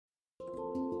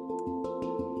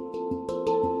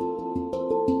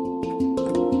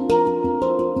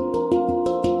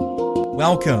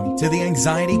Welcome to the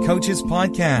Anxiety Coaches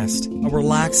Podcast, a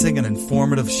relaxing and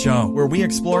informative show where we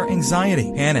explore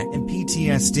anxiety, panic, and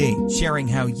PTSD, sharing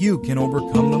how you can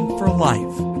overcome them for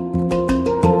life.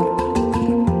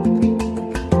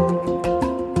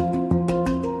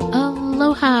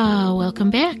 Aloha!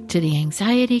 Welcome back to the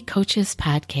Anxiety Coaches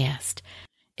Podcast.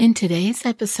 In today's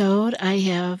episode, I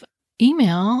have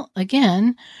email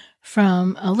again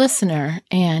from a listener,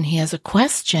 and he has a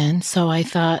question, so I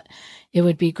thought it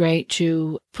would be great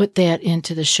to put that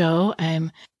into the show.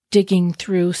 I'm digging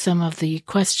through some of the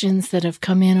questions that have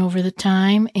come in over the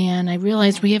time, and I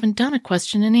realized we haven't done a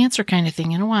question and answer kind of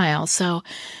thing in a while, so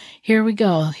here we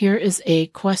go. Here is a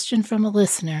question from a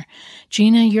listener.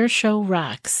 Gina, your show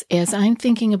rocks. As I'm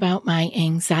thinking about my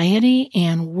anxiety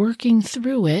and working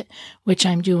through it, which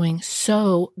I'm doing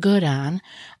so good on,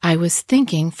 I was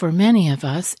thinking for many of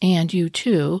us, and you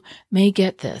too, may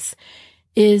get this,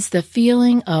 is the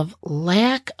feeling of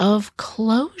lack of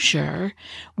closure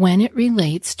when it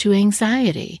relates to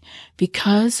anxiety,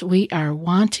 because we are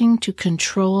wanting to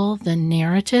control the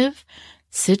narrative,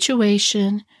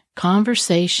 situation,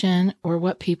 conversation, or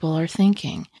what people are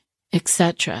thinking,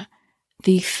 etc.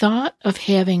 The thought of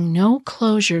having no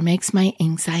closure makes my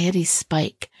anxiety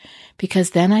spike, because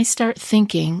then I start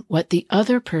thinking what the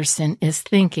other person is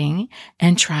thinking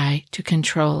and try to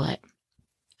control it.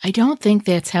 I don't think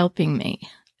that's helping me.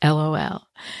 LOL.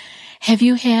 Have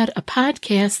you had a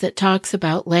podcast that talks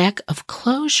about lack of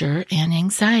closure and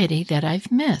anxiety that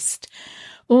I've missed?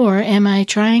 Or am I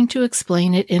trying to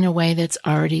explain it in a way that's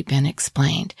already been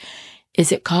explained?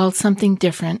 Is it called something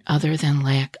different other than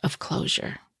lack of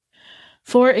closure?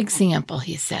 For example,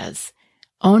 he says,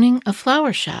 owning a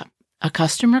flower shop, a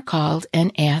customer called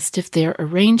and asked if their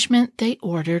arrangement they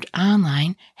ordered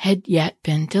online had yet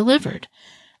been delivered.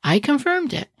 I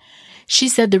confirmed it. She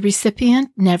said the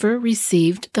recipient never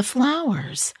received the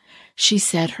flowers. She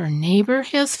said her neighbor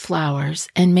has flowers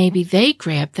and maybe they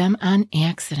grabbed them on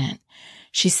accident.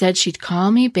 She said she'd call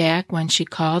me back when she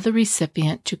called the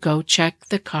recipient to go check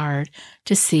the card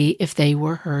to see if they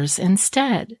were hers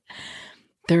instead.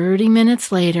 30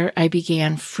 minutes later, I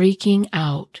began freaking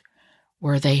out.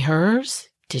 Were they hers?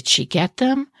 Did she get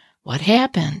them? What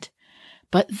happened?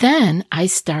 But then I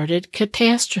started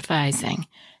catastrophizing.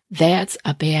 That's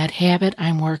a bad habit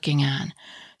I'm working on.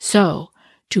 So,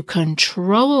 to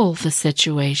control the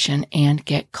situation and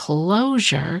get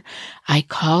closure, I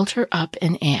called her up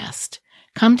and asked.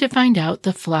 Come to find out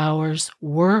the flowers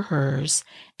were hers,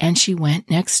 and she went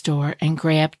next door and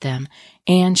grabbed them,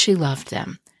 and she loved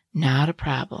them. Not a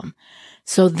problem.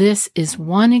 So this is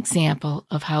one example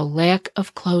of how lack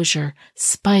of closure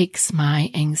spikes my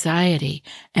anxiety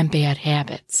and bad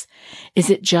habits. Is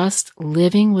it just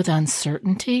living with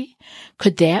uncertainty?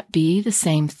 Could that be the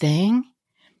same thing?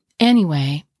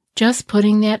 Anyway, just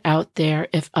putting that out there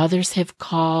if others have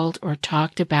called or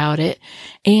talked about it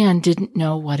and didn't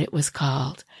know what it was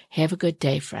called. Have a good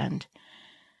day, friend.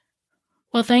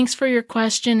 Well, thanks for your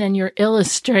question and your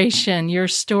illustration, your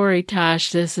story,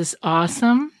 Tosh. This is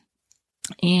awesome.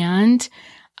 And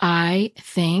I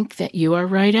think that you are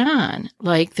right on.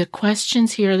 Like the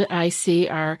questions here that I see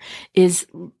are, is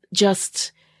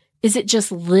it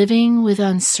just living with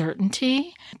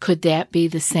uncertainty? Could that be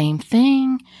the same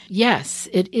thing? Yes,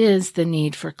 it is the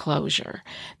need for closure,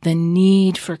 the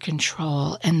need for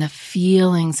control, and the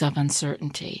feelings of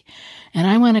uncertainty. And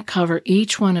I want to cover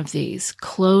each one of these,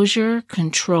 closure,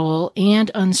 control, and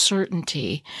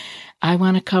uncertainty. I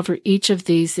want to cover each of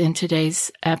these in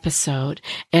today's episode,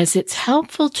 as it's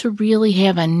helpful to really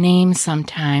have a name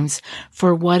sometimes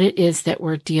for what it is that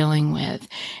we're dealing with.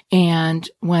 And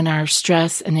when our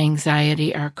stress and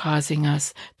anxiety are causing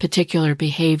us particular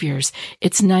behaviors,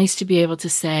 it's nice to be able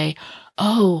to say,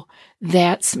 oh,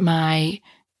 that's my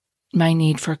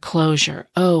need for closure.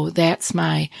 Oh, that's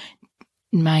my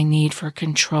need for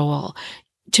control.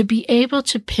 To be able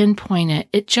to pinpoint it,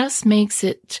 it just makes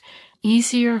it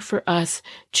easier for us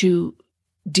to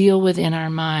deal with in our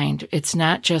mind. It's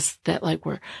not just that like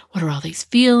what are all these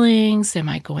feelings? Am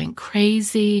I going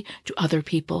crazy? Do other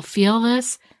people feel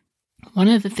this? One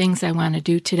of the things I want to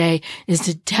do today is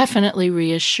to definitely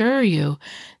reassure you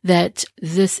that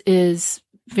this is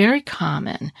very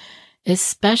common,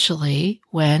 especially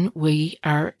when we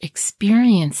are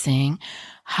experiencing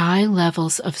high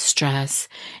levels of stress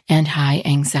and high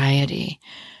anxiety.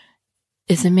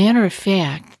 As a matter of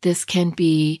fact, this can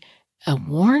be a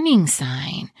warning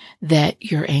sign that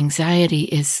your anxiety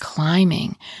is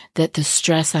climbing, that the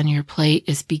stress on your plate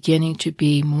is beginning to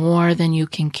be more than you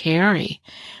can carry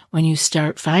when you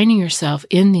start finding yourself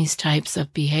in these types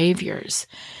of behaviors.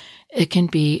 it can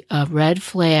be a red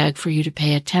flag for you to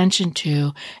pay attention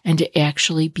to and to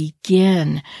actually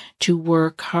begin to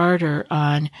work harder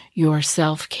on your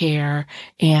self-care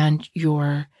and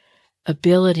your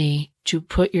ability to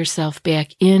put yourself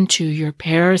back into your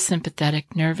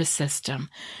parasympathetic nervous system.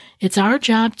 It's our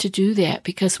job to do that,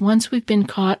 because once we've been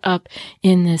caught up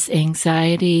in this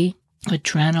anxiety,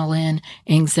 adrenaline,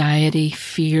 anxiety,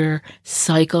 fear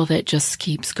cycle that just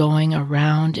keeps going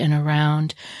around and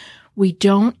around, we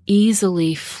don't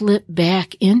easily flip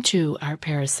back into our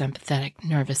parasympathetic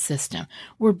nervous system.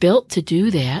 We're built to do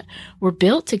that. We're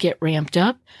built to get ramped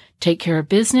up, take care of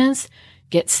business,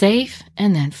 get safe,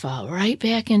 and then fall right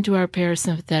back into our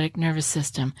parasympathetic nervous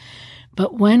system.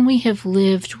 But when we have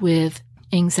lived with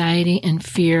anxiety and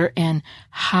fear and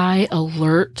high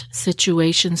alert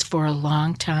situations for a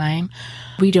long time,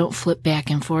 we don't flip back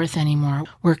and forth anymore.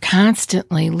 We're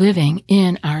constantly living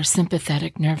in our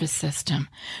sympathetic nervous system,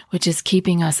 which is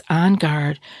keeping us on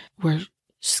guard. We're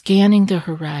scanning the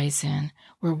horizon.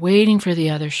 We're waiting for the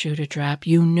other shoe to drop.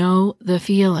 You know the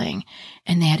feeling.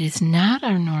 And that is not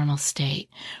our normal state.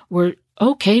 We're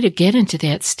okay to get into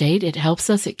that state. It helps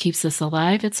us. It keeps us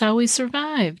alive. It's how we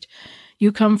survived.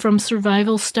 You come from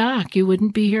survival stock. You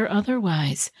wouldn't be here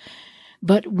otherwise.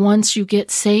 But once you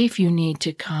get safe, you need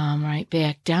to calm right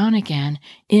back down again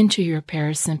into your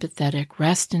parasympathetic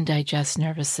rest and digest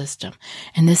nervous system.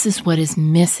 And this is what is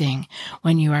missing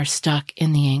when you are stuck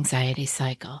in the anxiety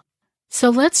cycle.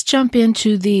 So let's jump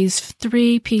into these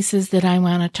 3 pieces that I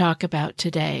want to talk about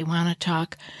today. I want to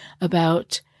talk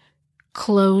about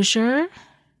closure,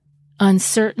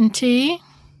 uncertainty,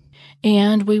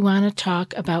 and we want to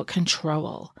talk about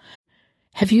control.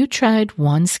 Have you tried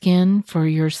OneSkin for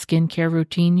your skincare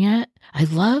routine yet? I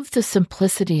love the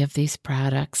simplicity of these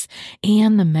products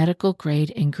and the medical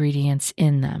grade ingredients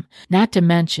in them, not to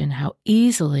mention how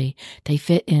easily they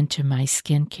fit into my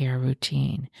skincare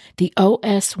routine. The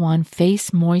OS1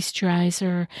 Face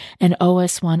Moisturizer and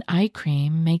OS1 Eye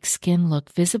Cream make skin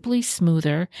look visibly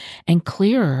smoother and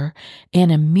clearer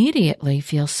and immediately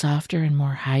feel softer and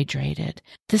more hydrated.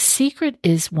 The secret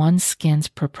is OneSkin's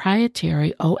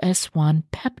proprietary OS1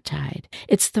 peptide.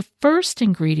 It's the first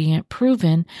ingredient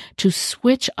proven to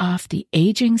switch off the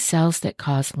aging cells that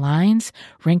cause lines,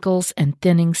 wrinkles, and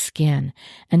thinning skin,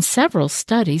 and several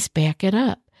studies back it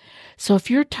up. So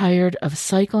if you're tired of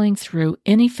cycling through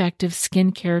ineffective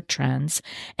skincare trends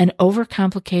and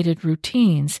overcomplicated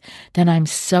routines, then I'm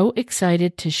so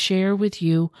excited to share with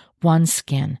you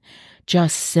OneSkin,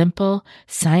 just simple,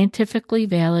 scientifically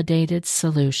validated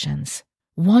solutions.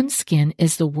 OneSkin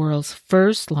is the world's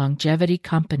first longevity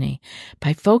company.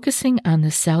 By focusing on the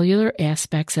cellular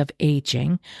aspects of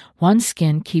aging,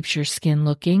 OneSkin keeps your skin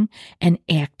looking and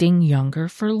acting younger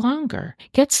for longer.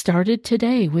 Get started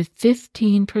today with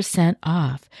 15%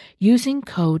 off using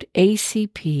code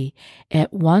ACP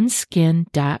at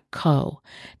oneskin.co.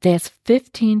 That's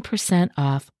 15%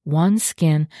 off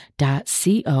oneskin.co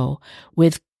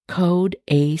with code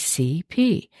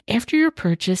ACP. After your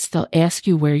purchase, they'll ask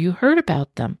you where you heard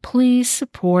about them. Please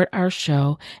support our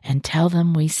show and tell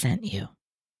them we sent you.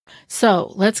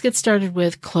 So let's get started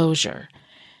with closure.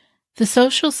 The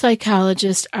social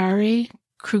psychologist Ari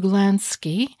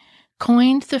Kruglanski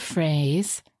coined the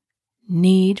phrase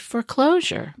need for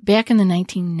closure back in the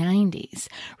 1990s,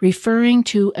 referring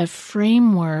to a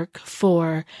framework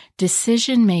for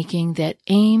decision-making that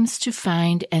aims to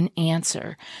find an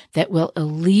answer that will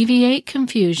alleviate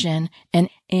confusion and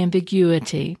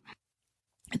ambiguity.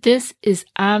 This is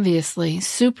obviously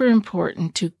super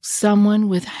important to someone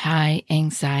with high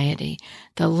anxiety.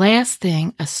 The last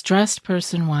thing a stressed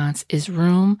person wants is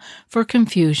room for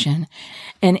confusion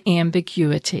and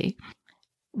ambiguity.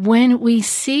 When we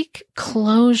seek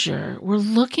closure, we're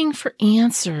looking for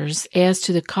answers as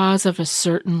to the cause of a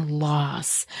certain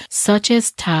loss, such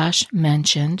as Tosh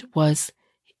mentioned was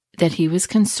that he was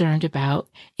concerned about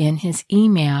in his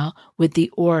email with the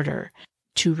order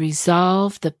to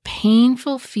resolve the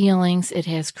painful feelings it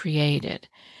has created.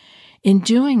 In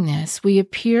doing this, we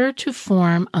appear to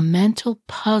form a mental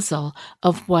puzzle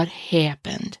of what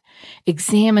happened,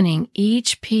 examining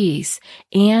each piece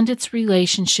and its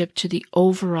relationship to the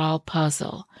overall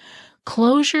puzzle.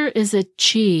 Closure is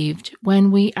achieved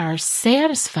when we are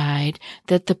satisfied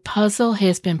that the puzzle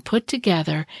has been put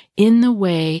together in the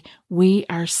way we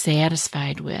are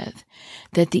satisfied with,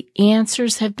 that the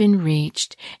answers have been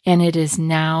reached and it is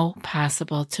now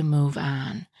possible to move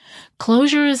on.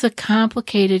 Closure is a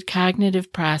complicated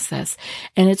cognitive process,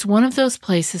 and it's one of those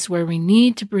places where we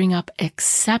need to bring up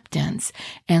acceptance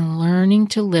and learning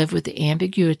to live with the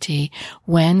ambiguity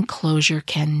when closure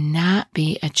cannot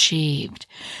be achieved.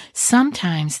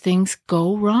 Sometimes things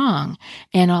go wrong,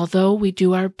 and although we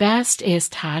do our best, as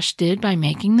Tosh did by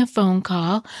making the phone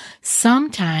call,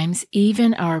 sometimes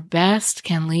even our best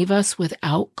can leave us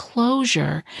without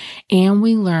closure, and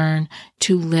we learn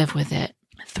to live with it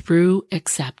through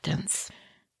acceptance.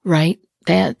 Right?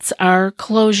 That's our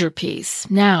closure piece.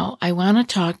 Now, I want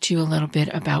to talk to you a little bit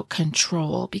about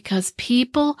control, because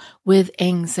people with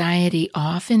anxiety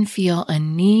often feel a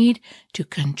need to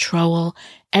control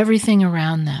everything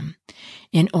around them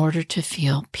in order to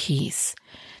feel peace.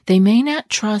 They may not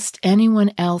trust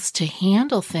anyone else to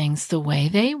handle things the way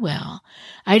they will.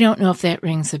 I don't know if that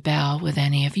rings a bell with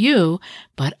any of you,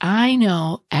 but I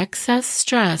know excess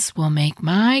stress will make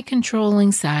my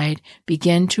controlling side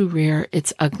begin to rear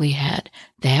its ugly head.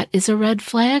 That is a red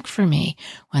flag for me.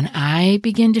 When I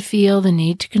begin to feel the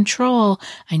need to control,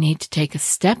 I need to take a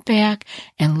step back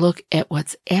and look at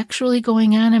what's actually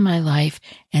going on in my life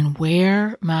and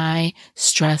where my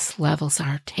stress levels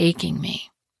are taking me.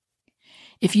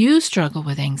 If you struggle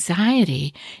with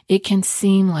anxiety, it can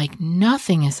seem like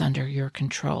nothing is under your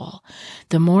control.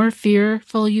 The more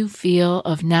fearful you feel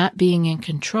of not being in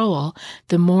control,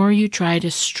 the more you try to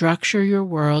structure your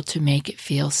world to make it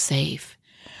feel safe.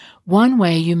 One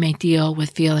way you may deal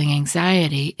with feeling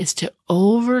anxiety is to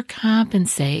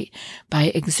overcompensate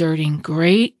by exerting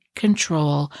great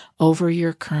control over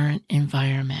your current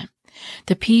environment.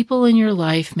 The people in your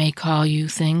life may call you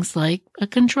things like a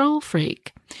control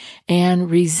freak and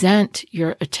resent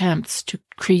your attempts to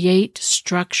create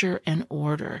structure and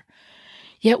order.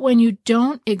 Yet when you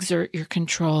don't exert your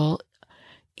control,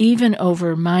 even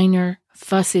over minor,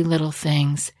 fussy little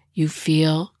things, you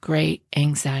feel great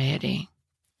anxiety.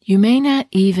 You may not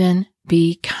even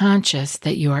be conscious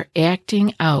that you are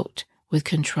acting out with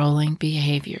controlling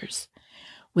behaviors.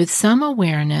 With some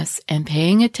awareness and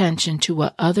paying attention to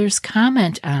what others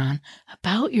comment on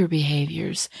about your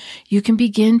behaviors, you can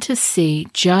begin to see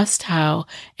just how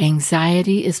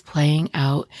anxiety is playing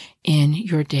out in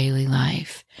your daily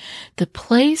life. The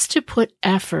place to put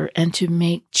effort and to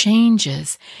make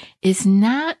changes is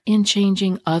not in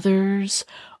changing others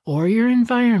or your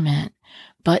environment,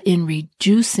 but in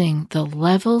reducing the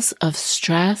levels of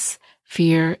stress,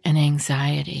 fear, and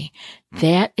anxiety.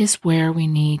 That is where we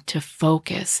need to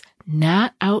focus,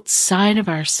 not outside of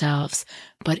ourselves,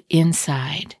 but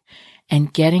inside,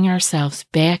 and getting ourselves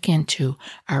back into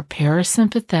our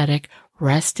parasympathetic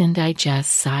rest and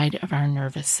digest side of our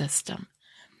nervous system.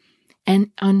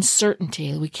 And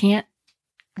uncertainty. We can't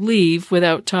leave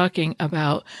without talking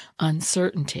about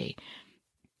uncertainty.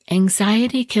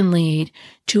 Anxiety can lead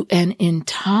to an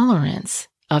intolerance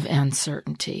of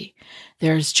uncertainty.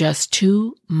 There's just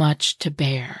too much to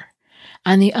bear.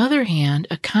 On the other hand,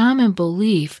 a common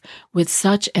belief with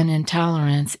such an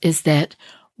intolerance is that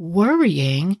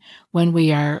worrying when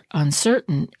we are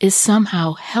uncertain is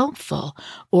somehow helpful,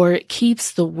 or it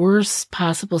keeps the worst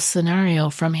possible scenario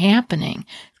from happening,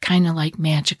 kind of like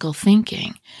magical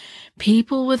thinking.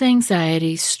 People with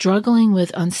anxiety struggling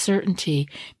with uncertainty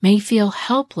may feel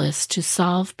helpless to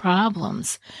solve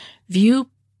problems, view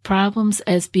problems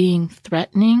as being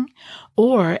threatening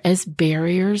or as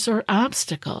barriers or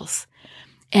obstacles,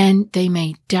 and they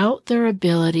may doubt their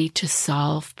ability to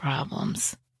solve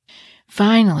problems.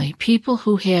 Finally, people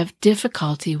who have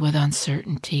difficulty with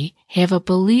uncertainty have a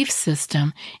belief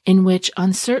system in which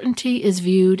uncertainty is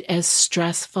viewed as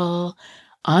stressful,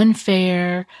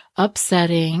 unfair,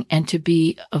 upsetting, and to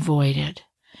be avoided.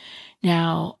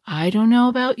 Now, I don't know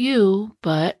about you,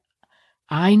 but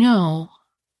I know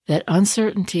that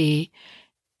uncertainty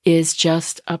is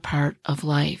just a part of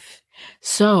life.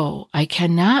 So I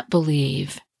cannot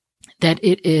believe that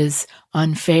it is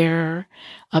unfair,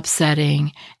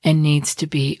 upsetting, and needs to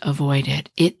be avoided.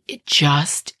 It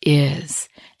just is.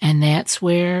 And that's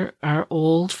where our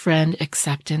old friend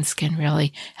acceptance can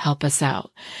really help us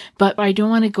out. But I don't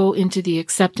want to go into the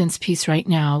acceptance piece right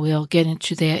now. We'll get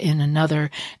into that in another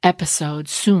episode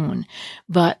soon.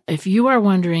 But if you are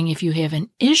wondering if you have an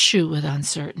issue with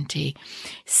uncertainty,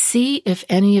 see if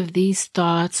any of these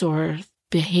thoughts or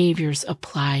behaviors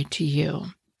apply to you.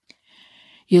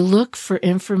 You look for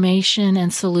information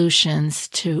and solutions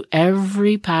to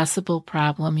every possible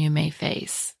problem you may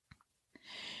face.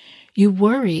 You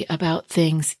worry about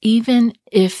things even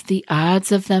if the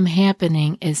odds of them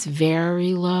happening is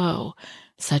very low.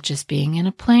 such as being in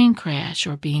a plane crash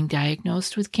or being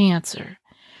diagnosed with cancer.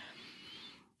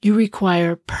 You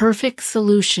require perfect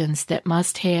solutions that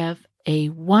must have a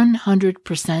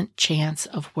 100% chance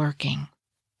of working.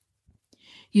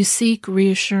 You seek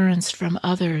reassurance from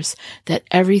others that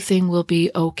everything will be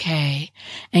okay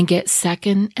and get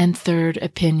second and third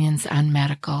opinions on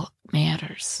medical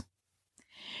matters.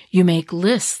 You make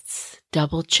lists,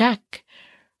 double check,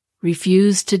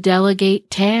 refuse to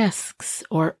delegate tasks,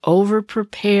 or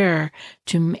over-prepare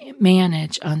to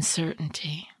manage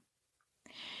uncertainty.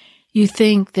 You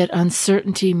think that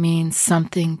uncertainty means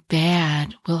something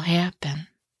bad will happen.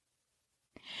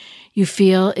 You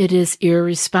feel it is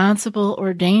irresponsible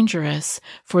or dangerous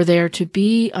for there to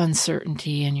be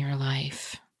uncertainty in your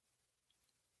life.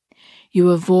 You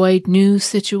avoid new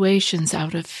situations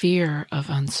out of fear of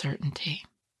uncertainty.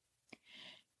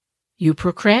 You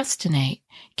procrastinate,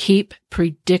 keep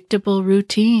predictable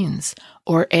routines,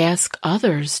 or ask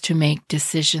others to make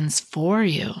decisions for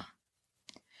you.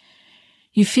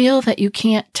 You feel that you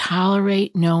can't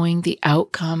tolerate knowing the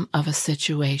outcome of a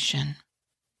situation.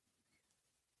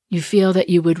 You feel that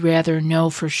you would rather know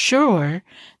for sure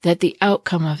that the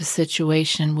outcome of a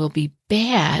situation will be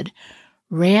bad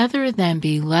rather than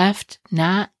be left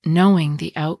not knowing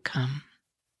the outcome.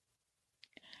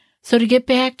 So to get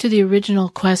back to the original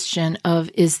question of,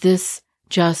 is this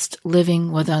just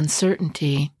living with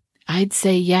uncertainty? I'd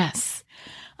say yes.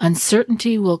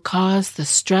 Uncertainty will cause the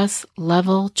stress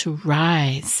level to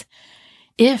rise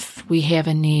if we have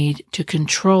a need to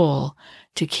control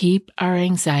to keep our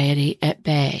anxiety at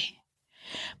bay.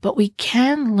 But we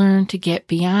can learn to get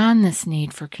beyond this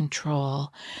need for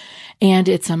control, and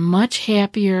it's a much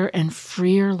happier and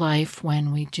freer life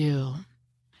when we do.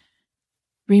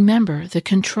 Remember, the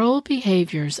control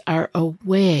behaviors are a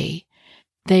way.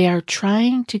 They are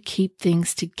trying to keep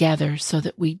things together so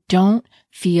that we don't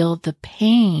feel the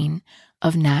pain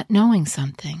of not knowing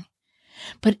something.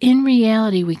 But in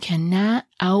reality, we cannot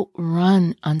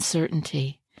outrun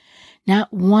uncertainty.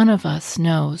 Not one of us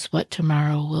knows what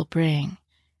tomorrow will bring.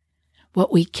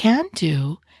 What we can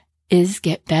do is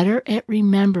get better at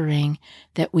remembering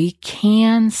that we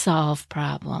can solve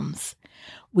problems.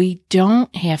 We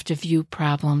don't have to view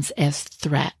problems as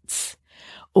threats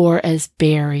or as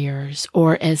barriers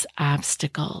or as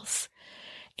obstacles.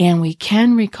 And we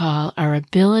can recall our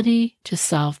ability to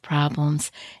solve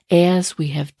problems as we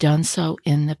have done so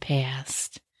in the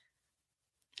past.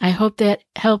 I hope that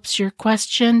helps your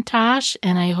question, Tosh,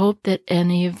 and I hope that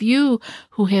any of you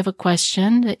who have a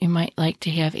question that you might like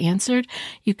to have answered,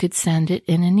 you could send it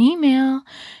in an email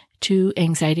to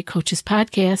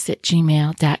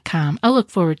anxietycoachespodcast@gmail.com. I'll look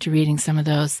forward to reading some of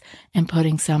those and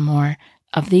putting some more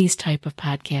of these type of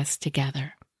podcasts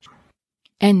together.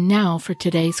 And now for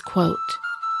today's quote.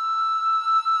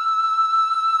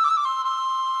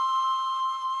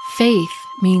 Faith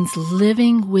means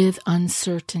living with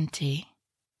uncertainty,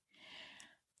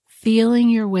 feeling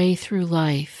your way through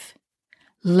life,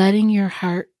 letting your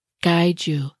heart guide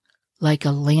you like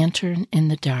a lantern in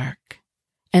the dark.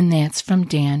 And that's from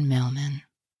Dan Millman.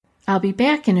 I'll be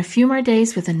back in a few more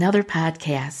days with another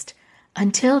podcast.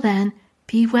 Until then,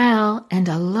 be well and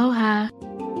aloha.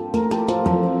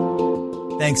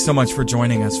 Thanks so much for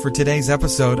joining us for today's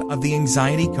episode of the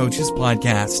Anxiety Coaches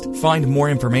Podcast. Find more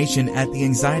information at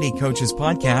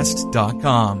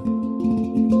theanxietycoachespodcast.com.